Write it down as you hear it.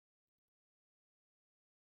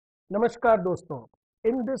Namaskar दोस्तों.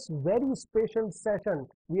 In this very special session,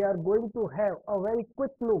 we are going to have a very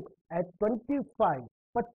quick look at 25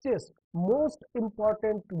 most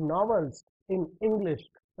important novels in English.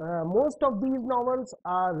 Most of these novels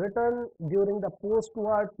are written during the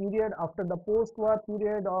post-war period, after the post-war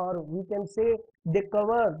period, or we can say they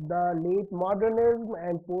cover the late modernism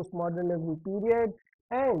and postmodernism period.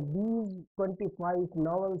 And these 25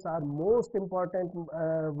 novels are most important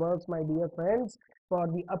works, my dear friends, for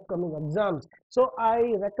the upcoming exams. So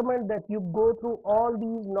I recommend that you go through all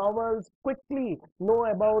these novels quickly, know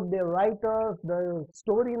about their writers, the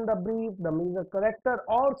story in the brief, the major character,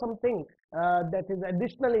 or something that is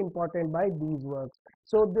additionally important by these works.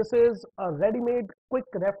 So this is a ready-made quick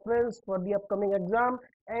reference for the upcoming exam,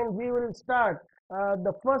 and we will start.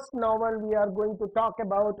 The first novel we are going to talk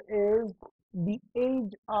about is The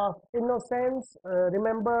Age of Innocence.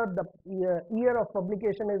 Remember, the year of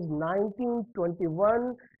publication is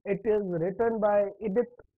 1921. It is written by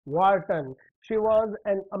Edith Wharton. She was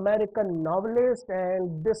an American novelist,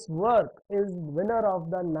 and this work is winner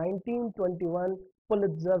of the 1921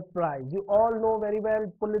 Pulitzer Prize. You all know very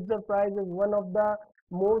well, Pulitzer Prize is one of the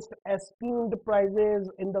most esteemed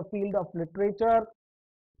prizes in the field of literature.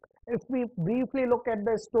 If we briefly look at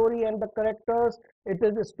the story and the characters, it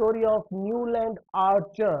is the story of Newland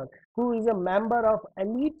Archer, who is a member of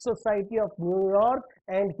elite society of New York,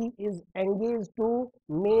 and he is engaged to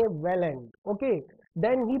May Welland. Okay,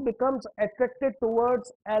 then he becomes attracted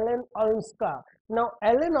towards Ellen Olenska. Now,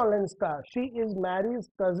 Ellen Olenska, she is Mary's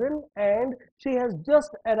cousin, and she has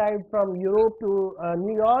just arrived from Europe to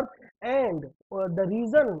New York, and the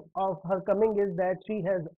reason of her coming is that she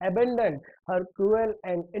has abandoned her cruel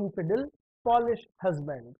and infidel Polish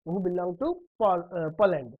husband who belonged to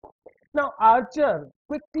Poland. Now Archer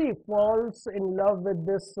quickly falls in love with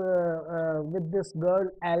this girl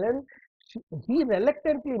Ellen. He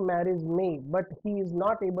reluctantly marries May, but he is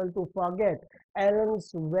not able to forget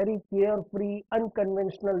Ellen's very carefree,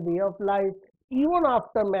 unconventional way of life. Even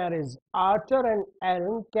after marriage, Archer and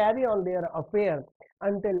Ellen carry on their affair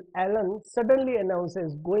until Ellen suddenly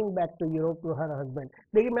announces going back to Europe to her husband.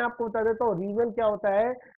 देखिए मैं आपको बता देता हूँ reason क्या होता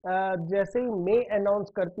है. जैसे ही मे अनाउंस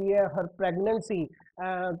करती है her pregnancy,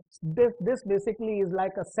 this basically is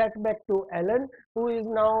like a setback to Ellen, who is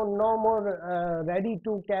now no more ready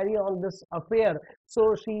to carry on this affair.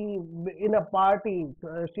 So she, in a party,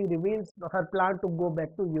 she reveals her plan to go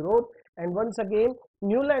back to Europe, and once again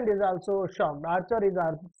Newland is also shocked. Archer is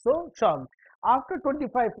also shocked. After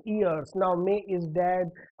 25 years, now May is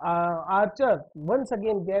dead. Archer once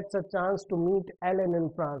again gets a chance to meet Ellen in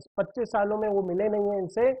France. 25 सालों में वो मिले नहीं हैं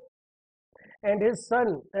इनसे, and his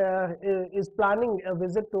son is planning a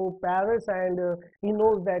visit to Paris, and he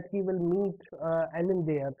knows that he will meet Ellen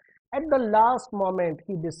there. At the last moment,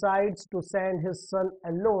 he decides to send his son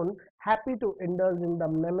alone, happy to indulge in the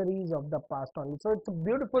memories of the past only. So it's a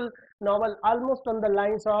beautiful novel, almost on the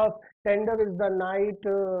lines of Tender is the Night,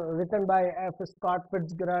 written by F. Scott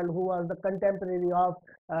Fitzgerald, who was the contemporary of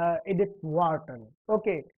Edith Wharton.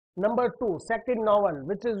 Okay. Number two, second novel,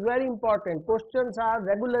 which is very important. Questions are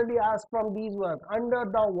regularly asked from these works. Under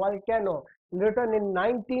the Volcano, written in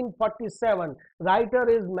 1947. Writer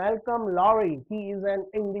is Malcolm Lowry. He is an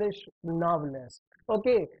English novelist.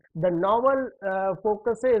 Okay, the novel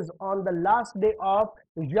focuses on the last day of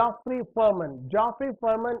Geoffrey Furman. Geoffrey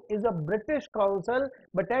Furman is a British consul,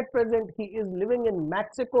 but at present he is living in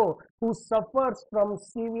Mexico, who suffers from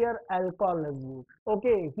severe alcoholism.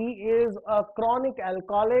 Okay, he is a chronic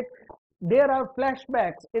alcoholic. There are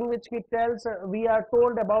flashbacks in which he tells, we are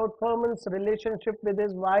told about Furman's relationship with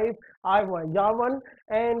his wife, Yavan,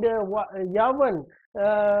 and Yavan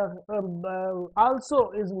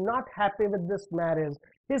also is not happy with this marriage.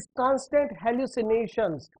 His constant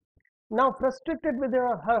hallucinations. Now, frustrated with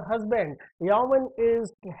her husband, Yavan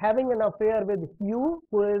is having an affair with Hugh,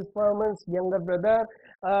 who is Furman's younger brother.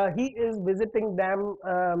 He is visiting them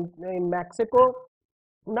in Mexico.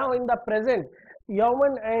 Now, in the present,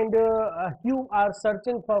 Yavan and Hugh are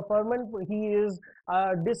searching for Furman. He is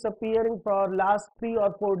disappearing for last 3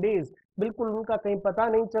 or 4 days. बिल्कुल उनका कहीं पता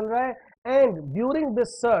नहीं चल रहा है. And during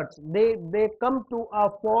this search, they come to a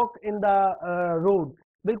fork in the road.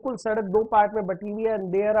 बिल्कुल सड़क दो पार्ट में बटी हुई है,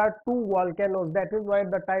 and there are 2 volcanoes. That is why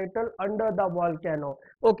the title Under the Volcano.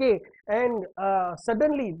 Okay, and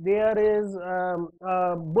suddenly there is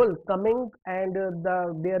a bull coming, and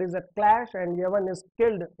there is a clash, and Yavan is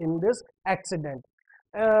killed in this accident.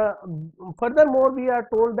 Furthermore, we are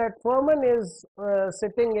told that Furman is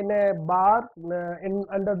sitting in a bar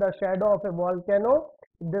under the shadow of a volcano.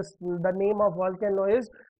 The name of volcano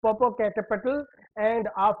is Popocatépetl, and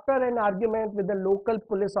after an argument with a local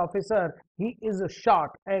police officer, he is shot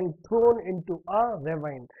and thrown into a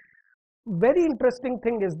ravine. Very interesting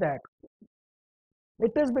thing is that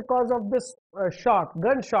it is because of this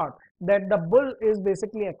gunshot, that the bull is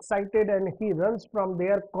basically excited and he runs from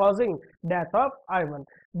there, causing death of Ivan.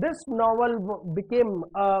 This novel became,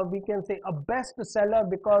 we can say, a bestseller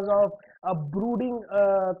because of a brooding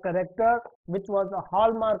character, which was a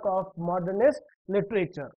hallmark of modernist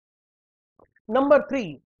literature. Number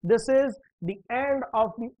three, this is The End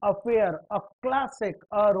of the Affair, a classic,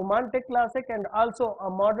 a romantic classic and also a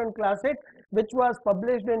modern classic, which was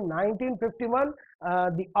published in 1951.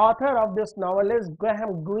 The author of this novel is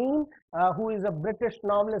Graham Greene, who is a British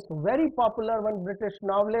novelist, very popular one British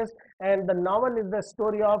novelist, and the novel is the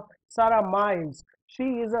story of Sarah Miles.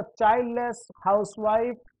 She is a childless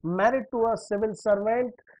housewife married to a civil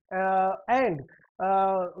servant, and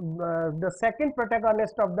the second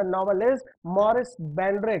protagonist of the novel is Maurice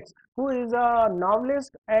Bendrix, who is a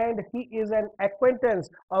novelist and he is an acquaintance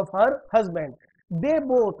of her husband. They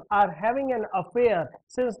both are having an affair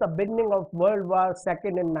since the beginning of World War II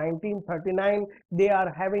in 1939. They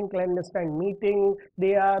are having clandestine meeting.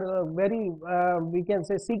 They are we can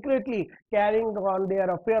say, secretly carrying on their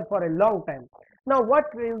affair for a long time. Now, what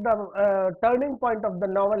is the turning point of the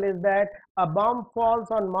novel is that a bomb falls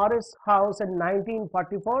on Morris' house in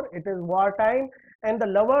 1944. It is wartime, and the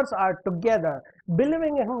lovers are together.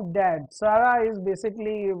 Believing him dead, Sarah is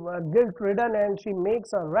basically guilt-ridden, and she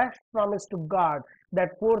makes a rash promise to God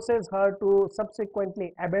that forces her to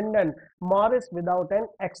subsequently abandon Morris without an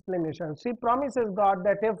explanation. She promises God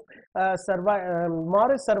that if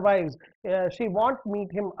Morris survives, she won't meet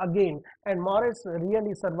him again, and Morris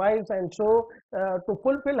really survives, and so to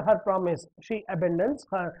fulfill her promise, she abandons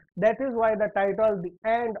her. That is why the title, The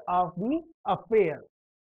End of the Affair.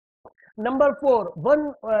 Number four,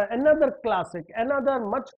 another classic, another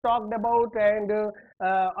much talked about and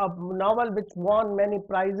a novel which won many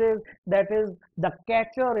prizes, that is The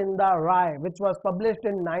Catcher in the Rye, which was published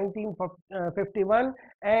in 1951,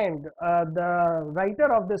 and the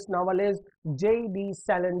writer of this novel is J.D.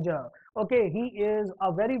 Salinger. Okay, he is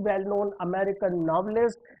a very well-known American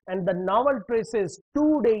novelist, and the novel traces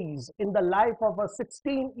 2 days in the life of a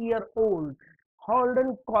 16-year-old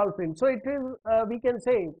Holden Caulfield. So it is, we can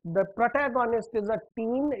say, the protagonist is a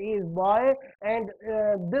teen is boy, and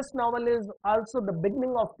this novel is also the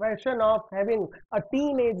beginning of fashion of having a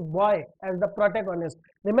teenage boy as the protagonist.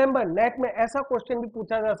 Remember, net में ऐसा question भी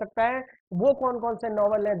पूछा जा सकता है, वो कौन कौन से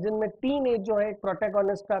नॉवल हैं जिनमें टीनेज जो है एक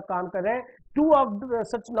प्रोटैगनिस्ट का काम कर रहे हैं. 2 of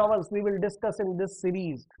such novels we will discuss in this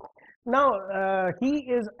series. Now, he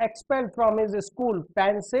is expelled from his school,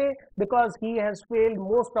 Tansey, because he has failed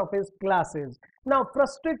most of his classes. Now,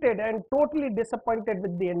 frustrated and totally disappointed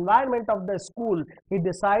with the environment of the school, he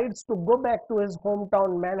decides to go back to his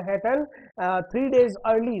hometown, Manhattan, 3 days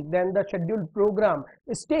early than the scheduled program,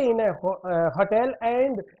 stay in a hotel,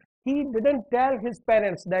 and he didn't tell his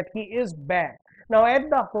parents that he is back. Now, at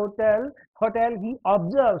the hotel, he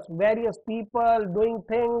observes various people doing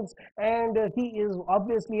things, and he is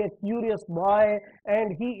obviously a curious boy,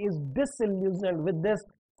 and he is disillusioned with this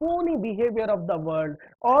phony behavior of the world.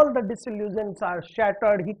 All the disillusions are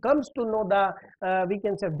shattered. He comes to know the, we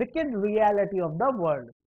can say, wicked reality of the world.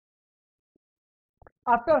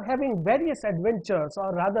 After having various adventures,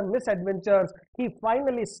 or rather misadventures, he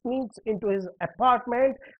finally sneaks into his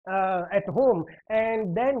apartment at home,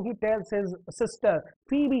 and then he tells his sister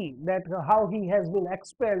Phoebe that how he has been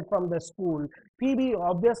expelled from the school. Phoebe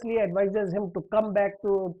obviously advises him to come back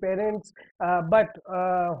to parents, but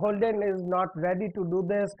Holden is not ready to do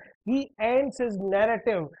this. He ends his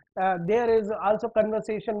narrative. There is also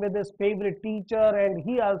conversation with his favorite teacher, and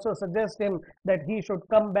he also suggests him that he should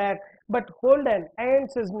come back. But Holden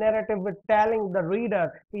ends his narrative with telling the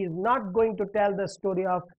reader he is not going to tell the story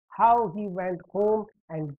of how he went home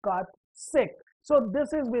and got sick. So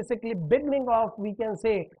this is basically beginning of, we can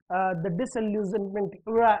say, the disillusionment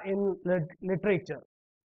era in literature.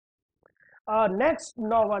 Next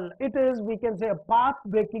novel, it is, we can say, a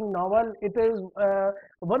path-breaking novel. It is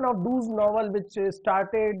one of those novels which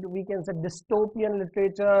started, we can say, dystopian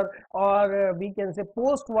literature, or we can say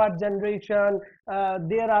post-war generation.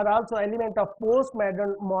 There are also elements of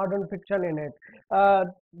modern fiction in it.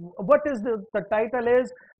 What is the title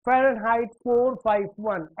is Fahrenheit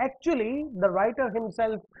 451. Actually, the writer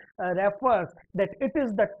himself refers that it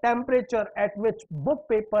is the temperature at which book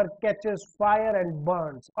paper catches fire and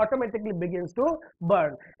burns, automatically begins to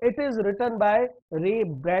burn. It is written by Ray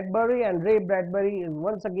Bradbury, and Ray Bradbury is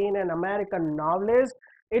once again an American novelist.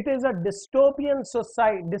 It is a dystopian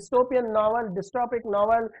society, dystopian novel, dystopic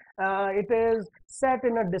novel. It is set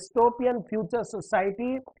in a dystopian future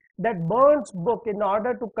society that burns book in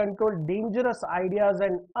order to control dangerous ideas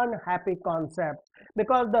and unhappy concepts,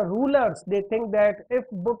 because the rulers, they think that if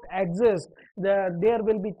book exists, there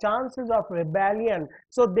will be chances of rebellion,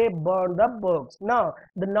 so they burn the books. Now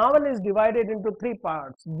the novel is divided into three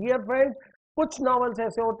parts. Dear friends, कुछ novels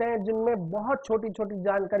ऐसे होते हैं जिनमें बहुत छोटी छोटी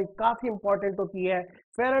जानकारी काफी इंपॉर्टेंट होती है।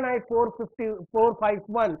 फ़ारेनहाइट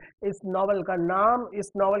 451 इस नॉवल का नाम,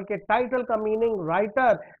 इस नॉवल के टाइटल का meaning,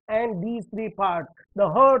 writer, and these three parts,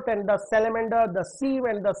 the hurt and the salamander, the सीव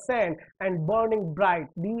and the sand, and burning bright.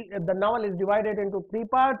 The novel is divided into three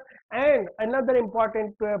parts. And another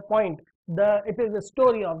important point, it is a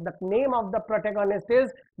story of the name of the protagonist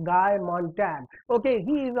is Guy Montag. Okay,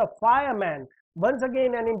 he is a fireman. Once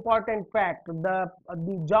again, an important fact,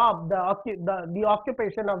 the job, the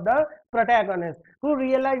occupation of the protagonist, who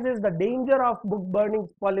realizes the danger of book burning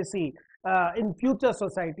policy in future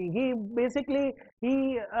society. He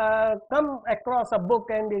come across a book,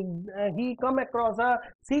 and he come across a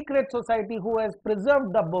secret society who has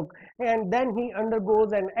preserved the book, and then he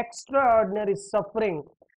undergoes an extraordinary suffering,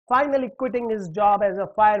 finally quitting his job as a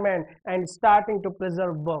fireman and starting to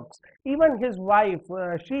preserve books. Even his wife,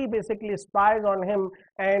 she basically spies on him,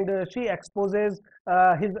 and she exposes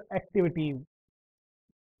his activities.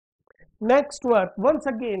 Next work, once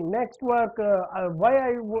again, next work, why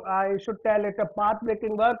I should tell it a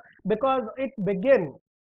path-breaking work, because it begins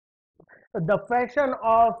the fashion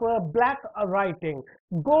of black writing.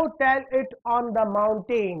 Go Tell It on the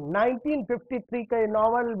Mountain, 1953 ka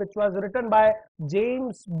novel, which was written by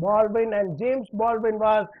James Baldwin, and James Baldwin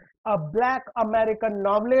was a black American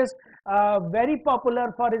novelist, very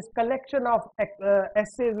popular for his collection of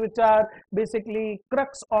essays, which are basically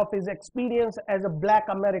crux of his experience as a black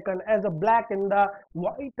American, as a black in the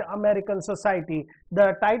white American society.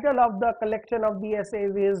 The title of the collection of the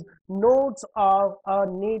essays is Notes of a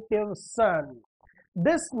Native Son.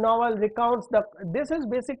 This novel recounts this is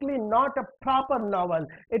basically not a proper novel.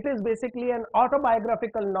 It is basically an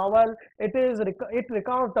autobiographical novel. It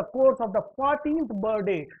recounts the course of the 14th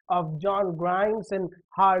birthday of John Grimes in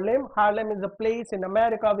Harlem. Harlem is a place in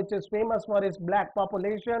America which is famous for its black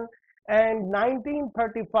population. And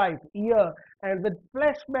 1935 year, and with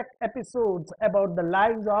flashback episodes about the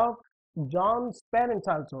lives of John's parents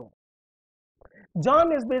also.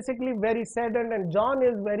 John is basically very saddened, and John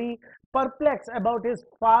is very perplexed about his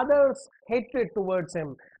father's hatred towards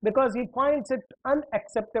him, because he finds it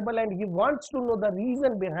unacceptable and he wants to know the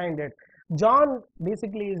reason behind it. John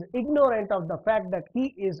basically is ignorant of the fact that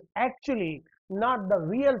he is actually not the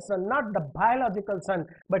real son, not the biological son,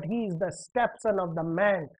 but he is the stepson of the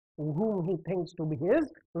man whom he thinks to be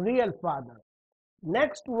his real father.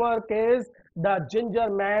 Next work is The Ginger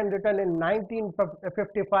Man, written in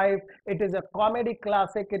 1955. It is a comedy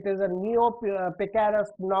classic. It is a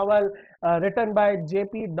neo-picaresque novel written by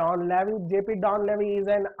J.P. Donlevy. J.P. Donlevy is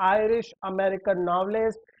an Irish-American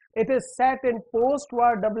novelist. It is set in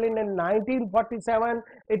post-war Dublin in 1947.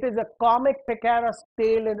 It is a comic picaresque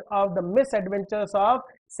tale of the misadventures of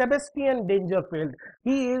Sebastian Dangerfield.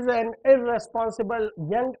 He is an irresponsible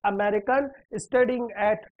young American studying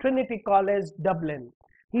at Trinity College, Dublin.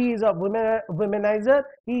 He is a womanizer,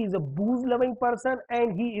 he is a booze-loving person,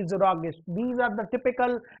 and he is roguish. These are the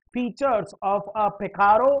typical features of a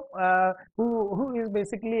picaro who is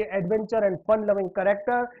basically adventure and fun-loving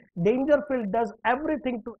character. Dangerfield does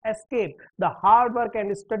everything to escape the hard work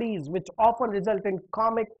and studies, which often result in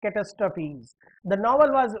comic catastrophes. The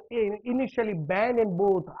novel was initially banned in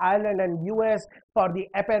both Ireland and US for the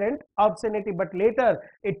apparent obscenity, but later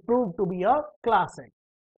it proved to be a classic.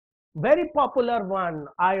 Very popular one.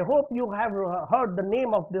 I hope you have heard the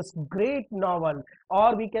name of this great novel,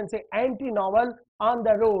 or we can say anti-novel, On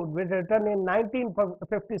the Road, which was written in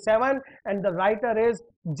 1957, and the writer is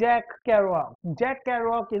Jack Kerouac. Jack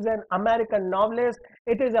Kerouac is an American novelist.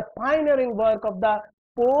 It is a pioneering work of the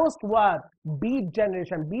post-war Beat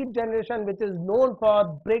generation, which is known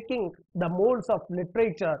for breaking the molds of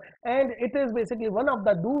literature, and it is basically one of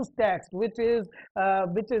the those texts which is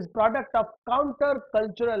product of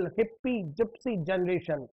counter-cultural hippie gypsy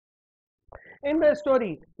generation. In the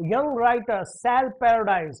story, young writer Sal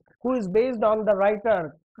Paradise, who is based on the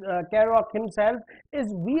writer Kerouac himself, is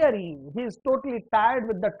weary. He is totally tired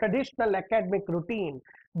with the traditional academic routine.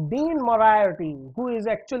 Dean Moriarty, who is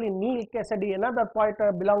actually Neil Cassidy, another poet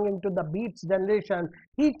belonging to the Beats generation,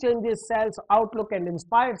 he changes Sal's outlook and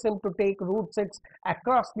inspires him to take Route 6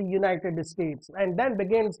 across the United States, and then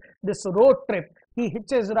begins this road trip. He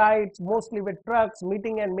hitches rides, mostly with trucks,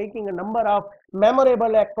 meeting and making a number of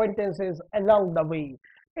memorable acquaintances along the way.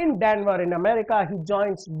 In Denver, in America, he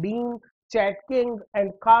joins Dean Chad King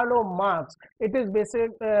and Carlo Marx. It is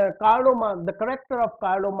basic. Carlo Marx, the character of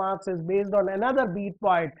Carlo Marx, is based on another beat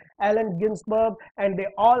poet, Allen Ginsberg, and they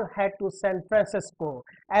all head to San Francisco.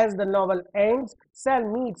 As the novel ends, Sal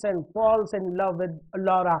meets and falls in love with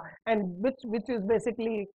Laura, and which is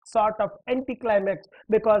basically sort of anticlimax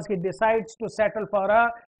because he decides to settle for a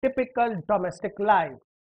typical domestic life.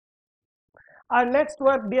 Our next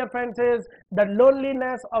work, dear friends, is The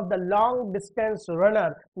Loneliness of the Long Distance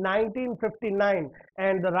Runner, 1959.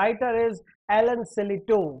 And the writer is Alan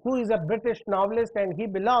Sillitoe, who is a British novelist, and he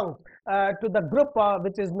belongs to the group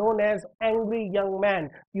which is known as Angry Young Man.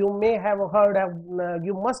 You may have heard of,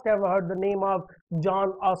 you must have heard the name of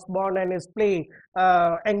John Osborne and his play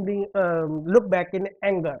Angry Look Back in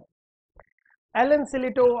Anger. Alan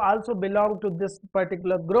Sillitoe also belonged to this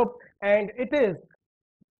particular group, and it is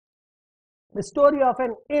the story of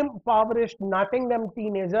an impoverished Nottingham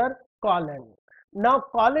teenager, Colin. Now,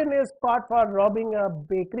 Colin is caught for robbing a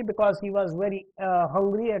bakery because he was very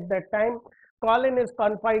hungry at that time. Colin is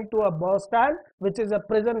confined to a bostad, which is a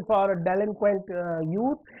prison for delinquent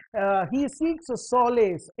youth. He seeks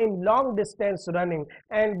solace in long distance running,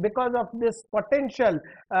 and because of this potential,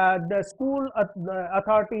 the school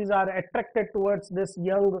authorities are attracted towards this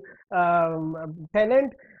young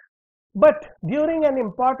talent. But during an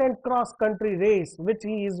important cross-country race, which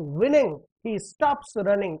he is winning, he stops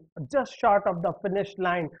running just short of the finish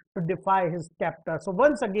line to defy his captor. So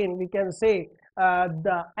once again, we can say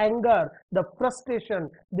the anger, the frustration,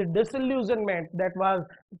 the disillusionment that was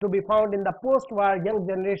to be found in the post-war young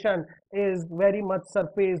generation is very much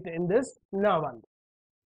surfaced in this novel.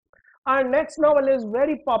 Our next novel is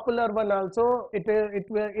very popular one also.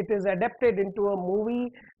 It is adapted into a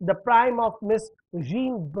movie, The Prime of Miss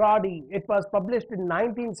Jean Brodie. It was published in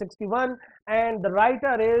 1961, and the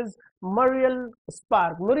writer is Muriel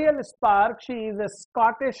Spark. Muriel Spark, she is a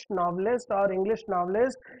Scottish novelist or English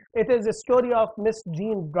novelist. It is a story of Miss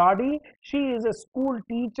Jean Brodie. She is a school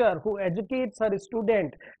teacher who educates her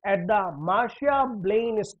student at the Marcia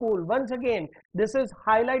Blaine School. Once again, this is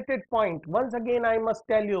highlighted point. Once again, I must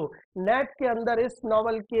tell you, net के अंदर इस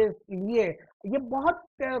novel के लिए ये बहुत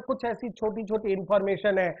कुछ ऐसी छोटी छोटी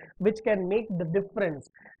इंफॉर्मेशन है which can make the difference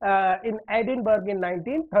in Edinburgh in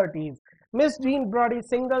 1930s. Miss Jean Brodie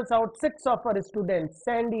singles out 6 of her students,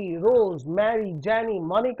 Sandy, Rose, Mary, Jenny,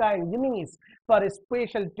 Monica, and Eunice, for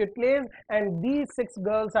special tutelage, and these 6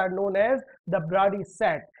 girls are known as the Brodie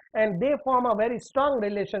set, and they form a very strong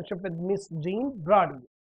relationship with Miss Jean Brodie.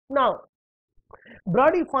 Now,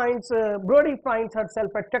 Brodie finds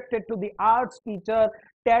herself attracted to the arts teacher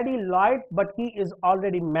Teddy Lloyd, but he is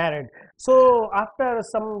already married. So after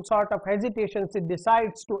some sort of hesitation, she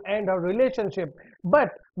decides to end her relationship.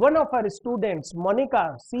 But one of her students,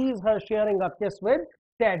 Monica, sees her sharing a kiss with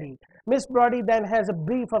Teddy. Miss Brodie then has a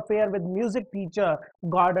brief affair with music teacher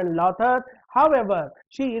Gordon Lawther. However,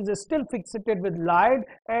 she is still fixated with Lloyd,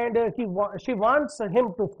 and she wants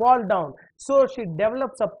him to fall down. So she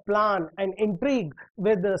develops a plan and intrigue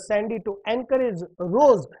with Sandy to encourage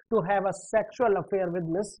Rose to have a sexual affair with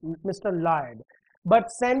Mr. Lloyd.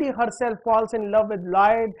 But Sandy herself falls in love with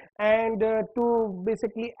Lloyd, and to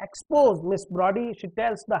basically expose Miss Brodie, she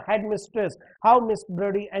tells the headmistress how Miss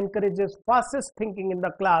Brodie encourages fascist thinking in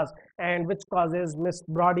the class, and which causes Miss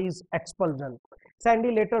Brodie's expulsion.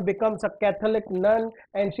 Sandy later becomes a Catholic nun,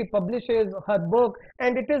 and she publishes her book,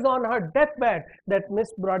 and it is on her deathbed that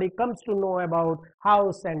Miss Brodie comes to know about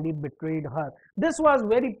how Sandy betrayed her. This was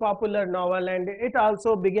very popular novel, and it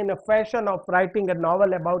also began a fashion of writing a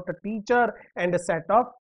novel about a teacher and a set of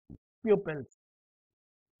pupils.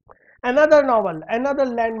 Another novel, another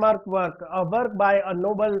landmark work, a work by a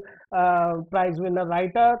Nobel Prize winner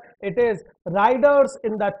writer. It is Riders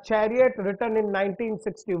in the Chariot, written in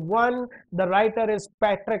 1961. The writer is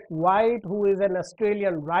Patrick White, who is an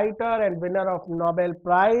Australian writer and winner of Nobel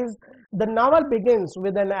Prize. The novel begins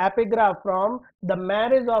with an epigraph from The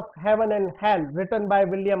Marriage of Heaven and Hell, written by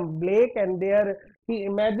William Blake, and there he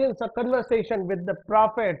imagines a conversation with the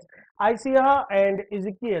prophets Isaiah and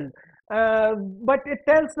Ezekiel. But it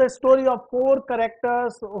tells the story of 4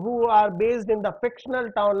 characters who are based in the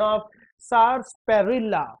fictional town of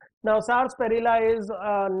Sarsaparilla. Now, Sarsaparilla is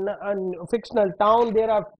a fictional town.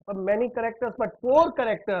 There are many characters, but 4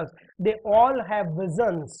 characters, they all have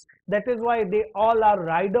visions. That is why they all are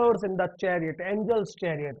riders in the chariot, angel's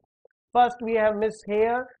chariot. First, we have Miss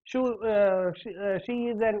Hare. She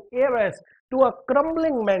is an heiress to a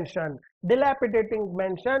crumbling mansion, dilapidating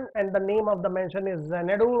mansion, and the name of the mansion is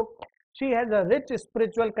Xanadu. She has a rich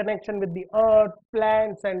spiritual connection with the earth,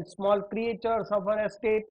 plants, and small creatures of her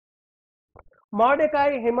estate.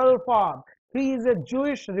 Mordecai Himmelfarb He is a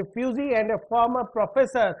Jewish refugee and a former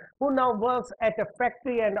professor who now works at a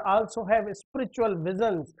factory and also have spiritual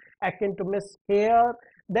visions akin to Miss Hare.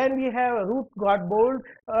 Then we have Ruth Godbold,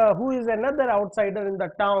 who is another outsider in the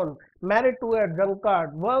town, married to a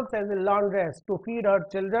drunkard, works as a laundress to feed her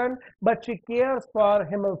children, but she cares for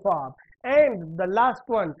Himmelfarb. And the last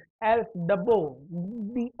one, Alf Dabo,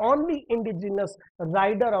 the only indigenous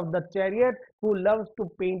rider of the chariot who loves to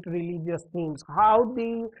paint religious themes. How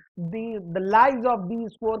the lives of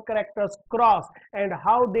these four characters cross and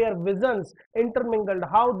how their visions intermingled,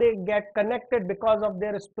 how they get connected because of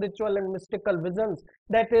their spiritual and mystical visions.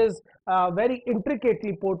 That is very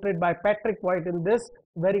intricately portrayed by Patrick White in this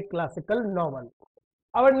very classical novel.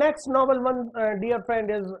 Our next novel, one dear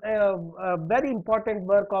friend, is a very important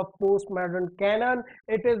work of postmodern canon.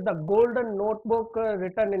 It is The Golden Notebook,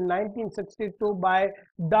 written in 1962 by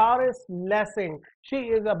Doris Lessing. She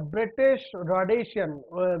is a British Rhodesian,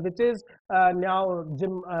 which is now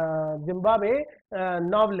Zimbabwe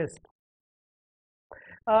novelist.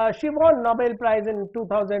 She won Nobel Prize in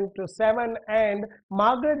 2007, and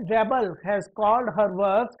Margaret Drabble has called her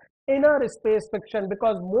works inner space fiction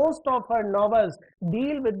because most of her novels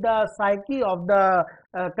deal with the psyche of the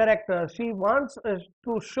character. She wants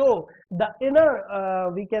to show the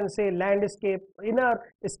inner, we can say, landscape, inner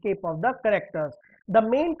escape of the characters. The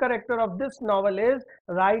main character of this novel is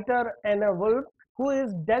writer Anna Wolf, who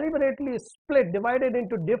is deliberately divided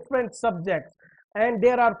into different subjects. And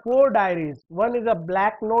there are four diaries. One is a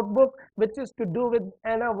black notebook, which is to do with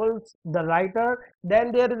Anna Wolf's, the writer.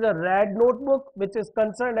 Then there is a red notebook, which is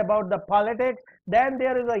concerned about the politics. Then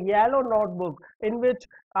there is a yellow notebook, in which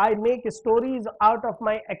I make stories out of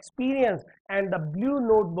my experience, and the blue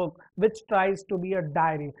notebook, which tries to be a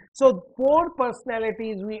diary. So four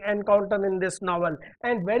personalities we encounter in this novel.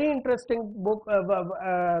 And very interesting book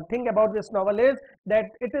thing about this novel is that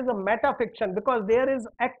it is a metafiction, because there is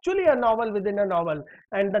actually a novel within a novel.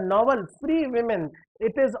 And the novel Free Women,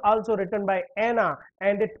 it is also written by Anna,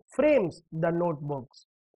 and it frames the notebooks.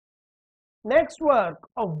 Next work,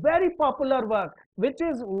 a very popular work, which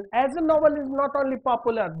is, as a novel, is not only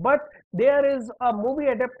popular, but there is a movie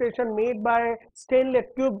adaptation made by Stanley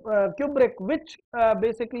Kubrick, which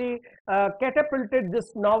basically catapulted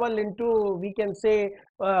this novel into, we can say,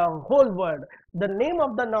 whole world. The name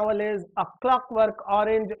of the novel is A Clockwork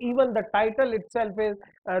Orange. Even the title itself is,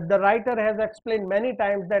 the writer has explained many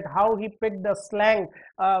times that how he picked the slang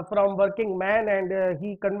from working man, and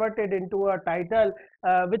he converted into a title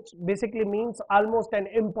which basically means almost an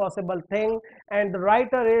impossible thing. And the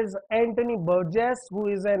writer is Anthony Burgess, who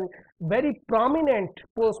is a very prominent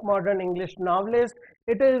postmodern English novelist.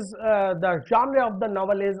 It is the genre of the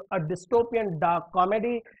novel is a dystopian dark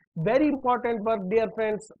comedy. Very important work, dear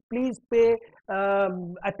friends. Please pay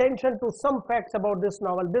attention to some facts about this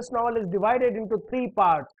novel. This novel is divided into three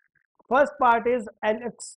parts. First part is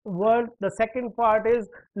Alex World, the second part is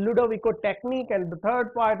Ludovico Technique, and the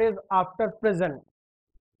third part is After Prison.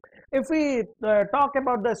 If we talk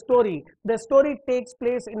about the story takes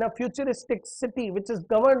place in a futuristic city which is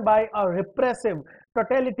governed by a repressive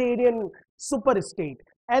totalitarian super state.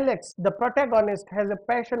 Alex, the protagonist, has a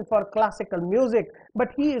passion for classical music,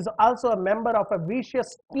 but he is also a member of a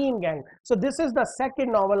vicious teen gang. So this is the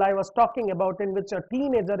second novel I was talking about, in which a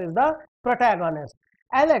teenager is the protagonist.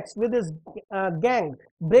 Alex, with his gang,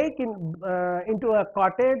 break into a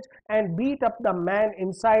cottage and beat up the man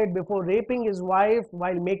inside before raping his wife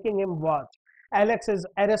while making him watch. Alex is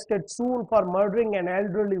arrested soon for murdering an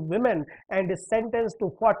elderly woman and is sentenced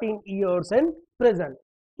to 14 years in prison.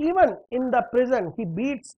 Even in the prison, he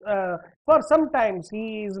beats, for sometimes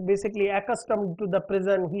he is basically accustomed to the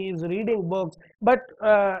prison, he is reading books, but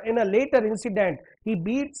in a later incident, he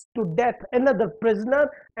beats to death another prisoner,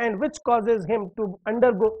 and which causes him to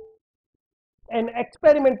undergo an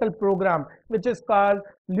experimental program which is called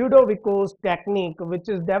Ludovico's Technique, which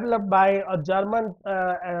is developed by a German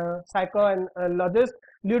psychologist,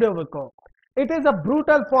 Ludovico. It is a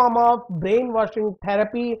brutal form of brainwashing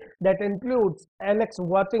therapy that includes Alex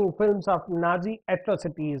watching films of Nazi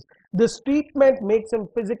atrocities. This treatment makes him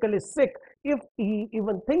physically sick if he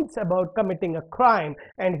even thinks about committing a crime,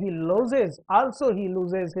 and he loses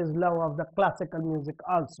his love of the classical music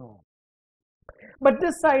also. But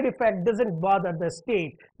this side effect doesn't bother the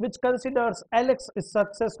state, which considers Alex's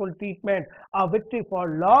successful treatment a victory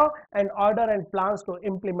for law and order and plans to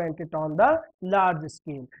implement it on the large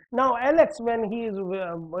scale. Now, Alex, when he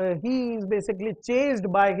is basically chased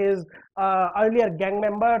by his earlier gang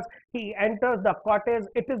members, He enters the cottage.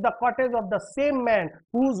 It is the cottage of the same man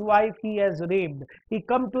whose wife he has raped. He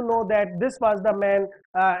come to know that this was the man,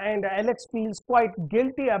 and Alex feels quite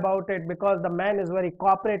guilty about it because the man is very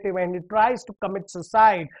cooperative and he tries to commit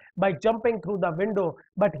suicide by jumping through the window,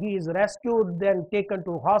 but he is rescued, then taken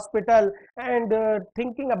to hospital, and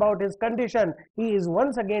thinking about his condition, he is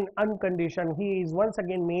once again unconditioned. He is once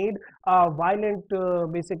again made violent,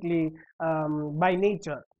 basically, by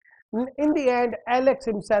nature. In the end, Alex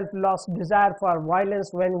himself lost desire for violence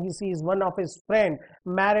when he sees one of his friends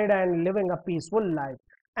married and living a peaceful life.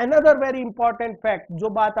 Another very important fact, जो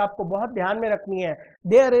बात आपको बहुत ध्यान में रखनी है,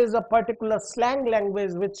 there is a particular slang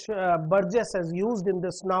language which Burgess has used in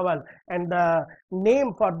this novel, and the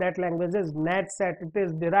name for that language is NET. It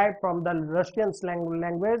is derived from the Russian slang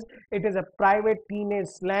language. It is a private teenage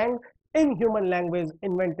slang in human language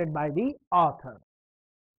invented by the author.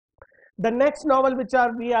 The next novel which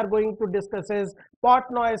we are going to discuss is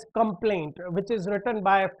Portnoy's Complaint, which is written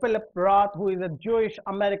by Philip Roth, who is a Jewish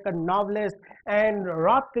American novelist, and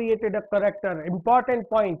Roth created a character. Important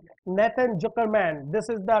point, Nathan Zuckerman. This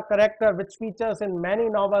is the character which features in many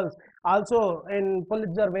novels, also in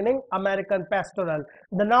Pulitzer-winning American Pastoral.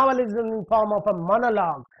 The novel is in form of a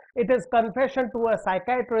monologue. It is Confession to a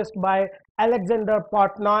Psychiatrist by Alexander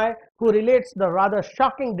Portnoy, who relates the rather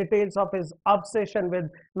shocking details of his obsession with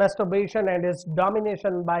masturbation and his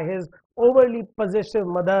domination by his overly possessive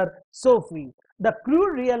mother, Sophie. The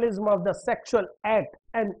crude realism of the sexual act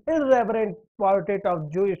and irreverent portrait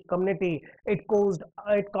of Jewish community, it caused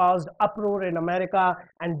uproar in America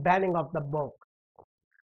and banning of the book.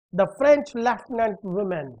 The French Lieutenant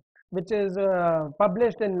Women, which is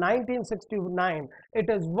published in 1969. It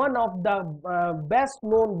is one of the best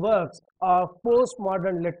known works of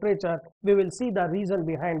postmodern literature. We will see the reason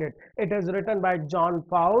behind it. It is written by John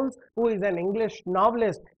Fowles, who is an English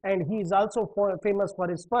novelist, and he is also famous for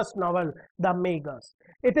his first novel, The Magus.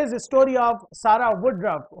 It is a story of Sarah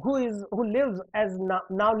Woodruff, who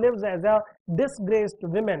now lives as a disgraced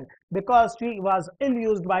woman because she was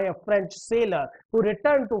ill-used by a French sailor who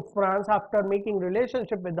returned to France after making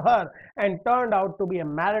relationship with her and turned out to be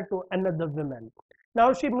married to another woman.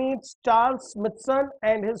 Now she meets Charles Smithson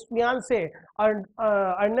and his fiancée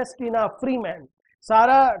Ernestina Freeman.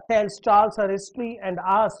 Sarah tells Charles her history and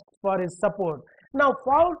asks for his support. Now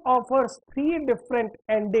Fowles offers three different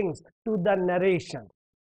endings to the narration.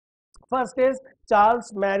 First is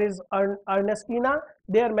Charles marries Ernestina.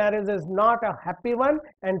 Their marriage is not a happy one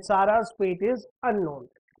and Sarah's fate is unknown.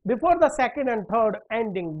 Before the second and third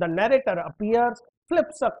ending, the narrator appears,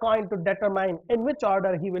 flips a coin to determine in which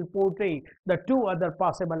order he will portray the two other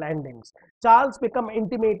possible endings. Charles becomes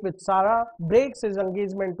intimate with Sarah, breaks his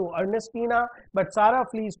engagement to Ernestina, but Sarah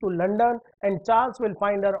flees to London and Charles will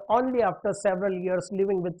find her only after several years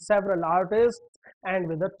living with several artists and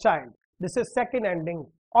with a child. This is second ending,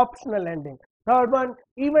 optional ending. Third one,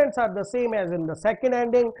 events are the same as in the second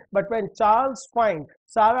ending, but when Charles finds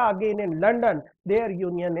Sarah again in London, their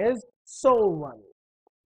union is soul one.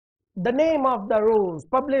 The Name of the Rose,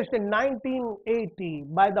 published in 1980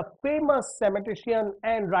 by the famous sematician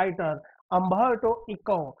and writer Umberto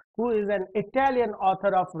Eco, who is an Italian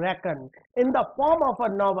author of Reckon. In the form of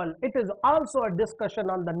a novel, it is also a discussion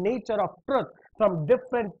on the nature of truth from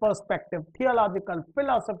different perspectives, theological,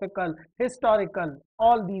 philosophical, historical,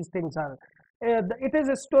 all these things are. It is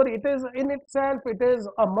a story, it is in itself, it is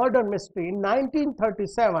a murder mystery. In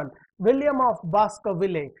 1937, William of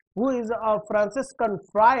Baskerville, who is a Franciscan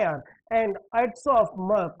friar, and Edso of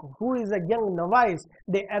Merck, who is a young novice,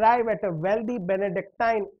 they arrive at a wealthy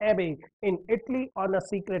Benedictine abbey in Italy on a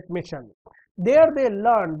secret mission. There they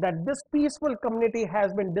learn that this peaceful community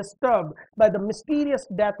has been disturbed by the mysterious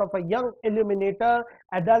death of a young illuminator,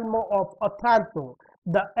 Adelmo of Otranto.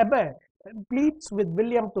 The abbé pleads with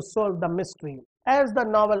William to solve the mystery. As the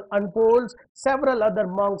novel unfolds, several other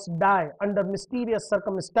monks die under mysterious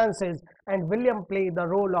circumstances, and William plays the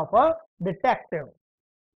role of a detective.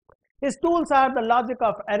 His tools are the logic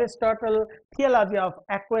of Aristotle, theology of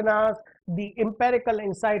Aquinas, the empirical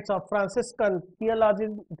insights of Franciscan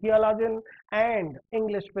theologian and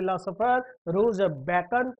English philosopher Roger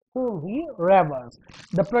Bacon, whom he reveres.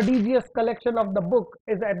 The prodigious collection of the book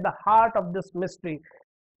is at the heart of this mystery.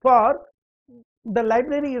 For the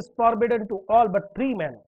library is forbidden to all but three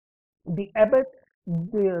men, the abbot,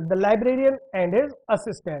 the librarian, and his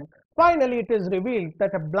assistant. Finally, it is revealed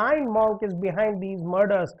that a blind monk is behind these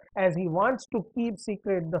murders as he wants to keep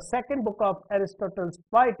secret the second book of Aristotle's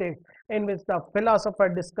Poetics, in which the philosopher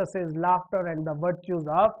discusses laughter and the virtues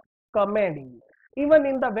of comedy. Even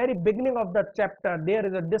in the very beginning of the chapter, there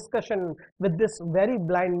is a discussion with this very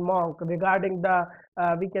blind monk regarding the,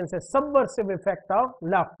 we can say, subversive effect of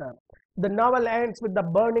laughter. The novel ends with the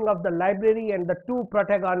burning of the library and the two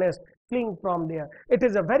protagonists fleeing from there. It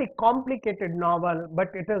is a very complicated novel, but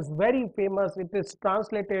it is very famous. It is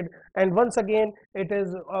translated, and once again, it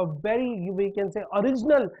is a very, we can say,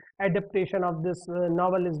 original adaptation of this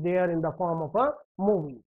novel is there in the form of a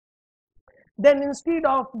movie. Then instead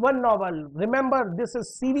of one novel, remember this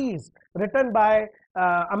is series written by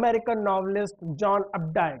American novelist John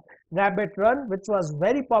Updike. Rabbit Run, which was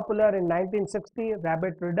very popular in 1960,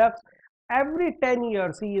 Rabbit Redux. Every 10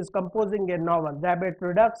 years he is composing a novel. Rabbit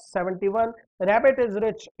Redux 71, Rabbit is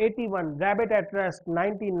Rich 81, Rabbit at Rest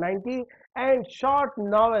 1990, and short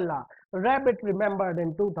novella Rabbit Remembered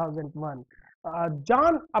in 2001.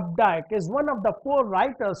 John Updike is one of the 4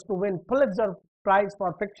 writers to win Pulitzer Prize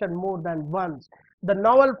for fiction more than once. The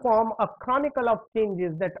novel forms a chronicle of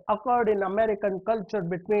changes that occurred in American culture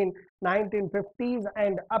between 1950s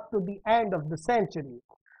and up to the end of the century.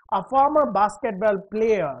 A former basketball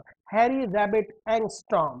player, Harry Rabbit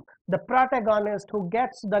Angstrom, the protagonist who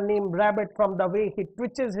gets the name Rabbit from the way he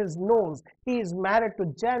twitches his nose, he is married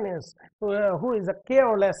to Janice, who is a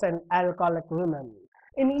careless and alcoholic woman.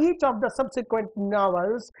 In each of the subsequent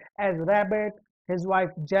novels, as Rabbit, his wife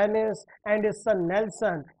Janice, and his son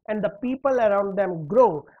Nelson, and the people around them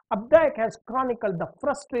grow, Updike has chronicled the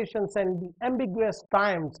frustrations and the ambiguous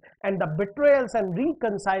triumphs and the betrayals and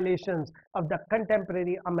reconciliations of the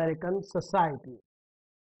contemporary American society.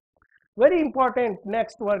 Very important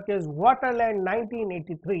next work is Waterland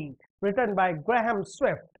 1983, written by Graham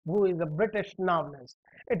Swift, who is a British novelist.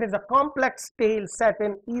 It is a complex tale set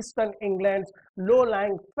in eastern England's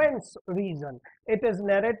low-lying fens region. It is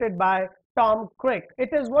narrated by Tom Crick. It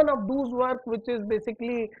is one of those works which is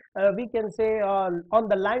basically, we can say, on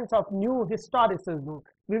the lines of new historicism.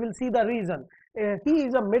 We will see the reason. He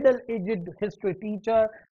is a middle-aged history teacher.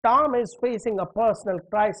 Tom is facing a personal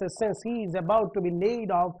crisis since he is about to be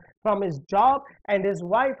laid off from his job and his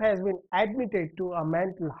wife has been admitted to a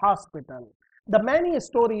mental hospital. The many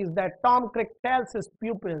stories that Tom Crick tells his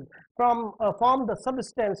pupils form the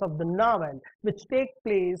substance of the novel, which take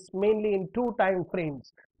place mainly in 2 time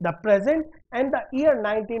frames, the present and the year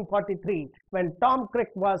 1943, when Tom Crick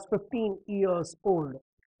was 15 years old.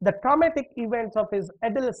 The traumatic events of his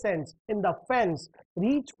adolescence in the fens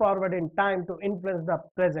reach forward in time to influence the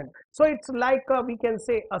present. So it's like we can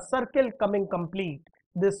say a circle coming complete,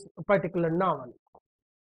 this particular novel.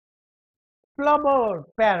 Flubber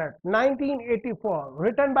Parrot 1984,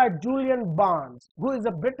 written by Julian Barnes, who is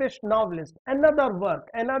a British novelist. Another work,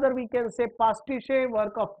 another we can say pastiche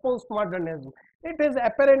work of postmodernism. It is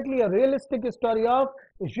apparently a realistic story of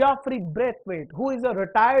Geoffrey Braithwaite, who is a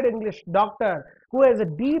retired English doctor who has a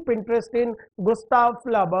deep interest in Gustave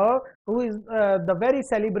Flaubert, who is the very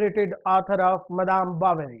celebrated author of Madame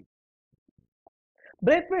Bovary.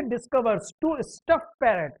 Braithwaite discovers 2 stuffed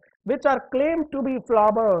parrots which are claimed to be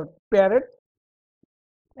Flaubert parrots,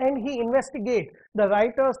 and he investigates the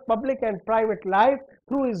writer's public and private life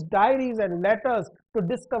through his diaries and letters to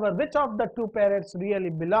discover which of the 2 parrots really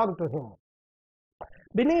belong to him.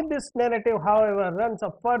 Beneath this narrative, however, runs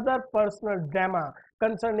a further personal drama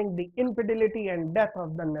concerning the infidelity and death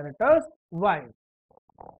of the narrator's wife.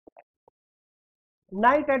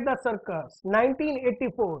 Night at the Circus,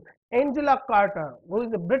 1984, Angela Carter, who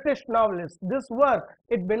is a British novelist. This work,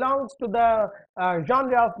 it belongs to the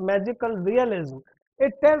genre of magical realism.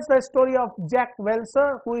 It tells the story of Jack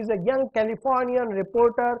Welser, who is a young Californian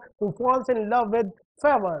reporter who falls in love with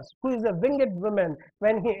Favors, who is a winged woman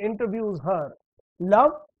when he interviews her.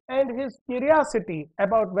 Love and his curiosity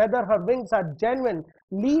about whether her wings are genuine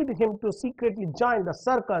lead him to secretly join the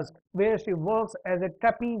circus where she works as a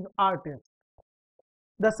trapeze artist.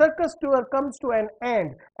 The circus tour comes to an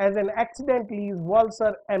end as an accident leaves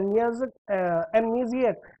Walser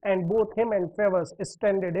amnesiac and both him and Favors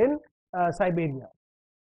stranded in Siberia.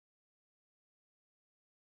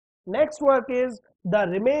 Next work is The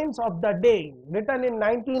Remains of the Day, written in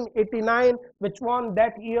 1989, which won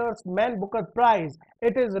that year's Man Booker Prize.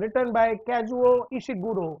 It is written by Kazuo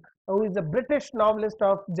Ishiguro, who is a British novelist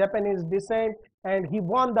of Japanese descent, and he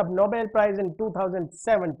won the Nobel Prize in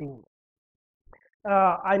 2017.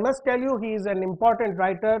 I must tell you, he is an important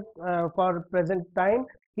writer for present time.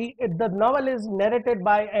 The novel is narrated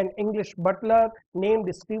by an English butler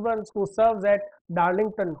named Stevens, who serves at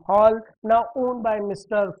Darlington Hall, now owned by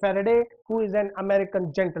Mr. Faraday, who is an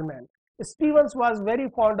American gentleman. Stevens was very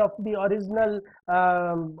fond of the original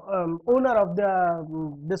owner of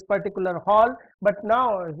this particular hall, but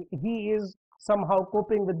now he is somehow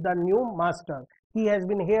coping with the new master. He has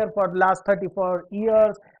been here for the last 34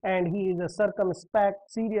 years and he is a circumspect,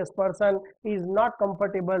 serious person. He is not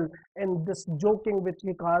comfortable in this joking which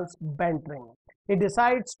he calls bantering. He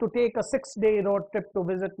decides to take a 6-day road trip to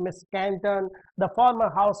visit Miss Canton, the former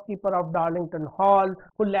housekeeper of Darlington Hall,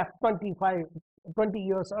 who left 20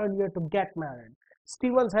 years earlier to get married.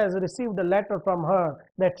 Stevens has received a letter from her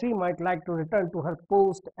that she might like to return to her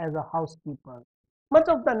post as a housekeeper. Much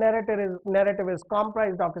of the narrative is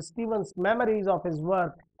comprised of Stevens' memories of his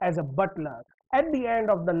work as a butler. At the end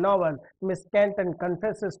of the novel, Miss Canton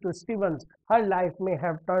confesses to Stevens her life may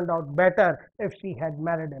have turned out better if she had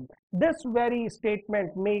married him. This very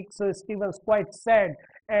statement makes Stevens quite sad,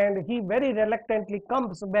 and he very reluctantly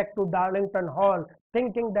comes back to Darlington Hall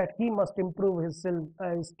thinking that he must improve his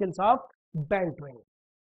skills of bantering.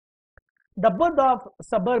 The Buddha of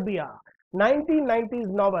Suburbia, 1990s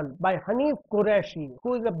novel by Hanif Qureshi,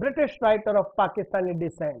 who is a British writer of Pakistani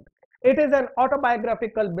descent. It is an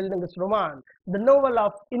autobiographical buildings roman, the novel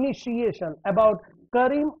of initiation about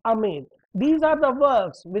Karim Ahmed. These are the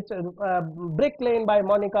works which Brick Lane by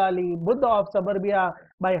Monica Ali, Buddha of Suburbia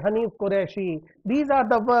by Hanif Qureshi. These are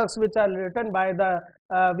the works which are written by the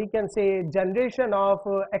we can say generation of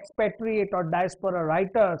expatriate or diaspora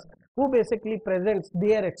writers who basically presents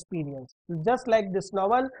their experience. Just like this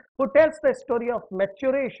novel, who tells the story of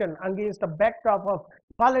maturation against a backdrop of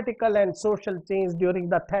political and social change during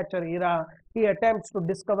the Thatcher era. He attempts to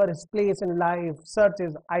discover his place in life, search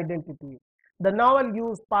his identity. The novel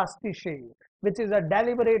used pastiche, which is a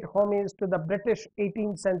deliberate homage to the British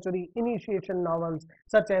 18th century initiation novels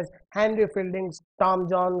such as Henry Fielding's Tom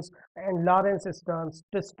Jones and Lawrence Stern's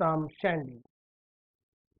Tristram Shandy.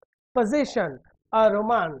 Position, a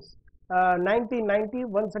romance. 1990,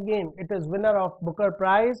 once again, it is winner of Booker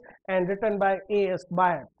Prize and written by A.S.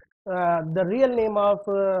 Byatt. The real name of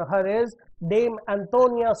her is Dame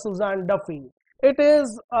Antonia Suzanne Duffy. It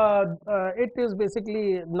is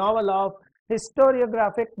basically a novel of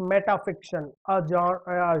historiographic metafiction, a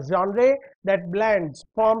genre that blends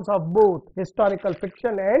forms of both historical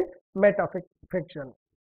fiction and metafiction.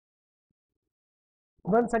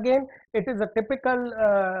 Once again, it is a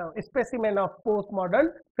typical specimen of postmodern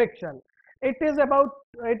fiction. It is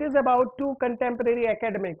about two contemporary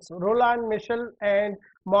academics, Roland Michel and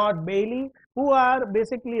Maud Bailey, who are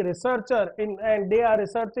basically and they are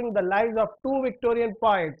researching the lives of two Victorian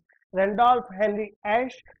poets, Randolph Henry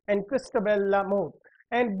Ashe and Christabel Lamotte,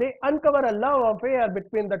 and they uncover a love affair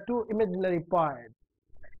between the two imaginary poets.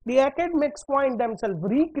 The academics find themselves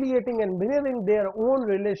recreating and mirroring their own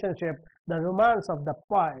relationship, the romance of the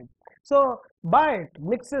poet. So, Byatt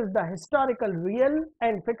mixes the historical real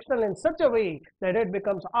and fictional in such a way that it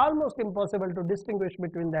becomes almost impossible to distinguish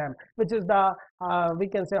between them, which is the, we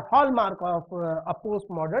can say, hallmark of a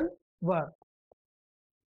postmodern work.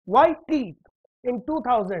 White Teeth in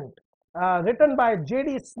 2000, written by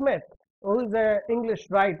J.D. Smith, who is an English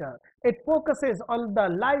writer. It focuses on the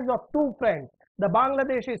lives of two friends, the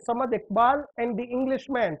Bangladeshi Samad Iqbal and the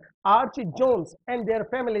Englishman Archie Jones and their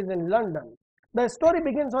families in London. The story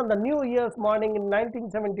begins on the New Year's morning in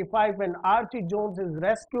 1975 when Archie Jones is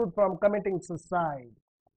rescued from committing suicide.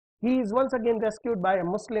 He is once again rescued by a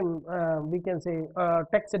Muslim, we can say,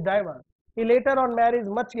 taxi driver. He later on marries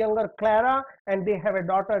much younger Clara and they have a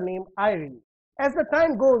daughter named Irene. As the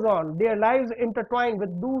time goes on, their lives intertwine with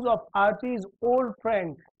those of Archie's old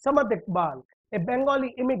friend Samad Iqbal, a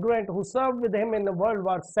Bengali immigrant who served with him in the World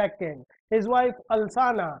War II, his wife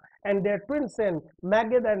Alsana, and their twin son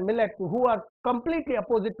Magid and Millet, who are completely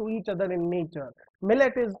opposite to each other in nature.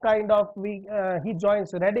 Millet is kind of, he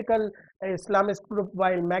joins radical Islamist group,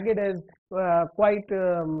 while Magid is quite,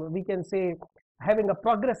 we can say, having a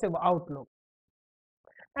progressive outlook.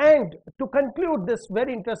 And to conclude this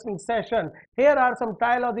very interesting session, here are some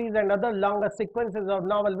trilogies and other longer sequences of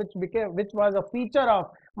novel which was a feature of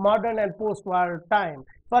modern and post-war time.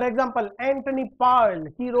 For example, Anthony Powell,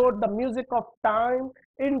 he wrote The Music of Time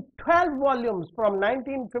in 12 volumes from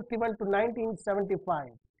 1951 to 1975.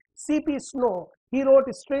 C.P. Snow, he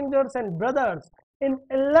wrote Strangers and Brothers in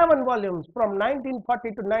 11 volumes from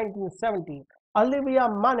 1940 to 1970. Olivia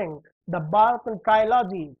Munning, The Barton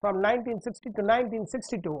Trilogy from 1960 to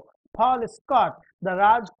 1962. Paul Scott, The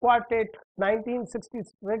Raj Quartet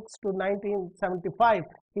 1966 to 1975.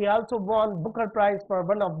 He also won Booker Prize for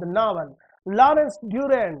one of the novel. Lawrence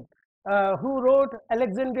Durand, who wrote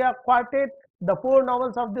Alexandria Quartet. The four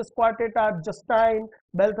novels of this quartet are Justine,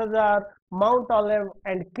 Balthazar, Mount Olive,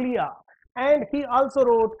 and Clea. And he also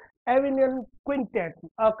wrote Avignon Quintet,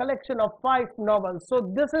 a collection of 5 novels.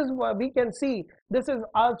 So this is what we can see. This is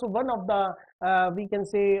also one of the we can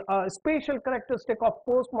say special characteristic of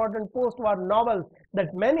postmodern post-war novels,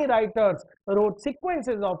 that many writers wrote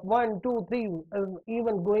sequences of 1, 2, 3,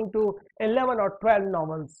 even going to 11 or 12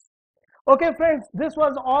 novels. Okay, friends, this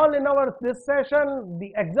was all in our this session.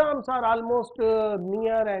 The exams are almost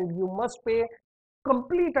near, and you must pay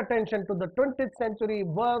complete attention to the 20th century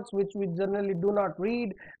works which we generally do not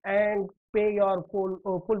read, and pay your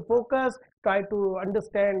full focus. Try to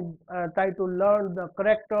understand, try to learn the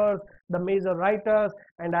characters, the major writers,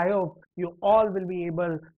 and I hope you all will be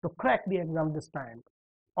able to crack the exam this time.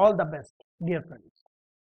 All the best, dear friends.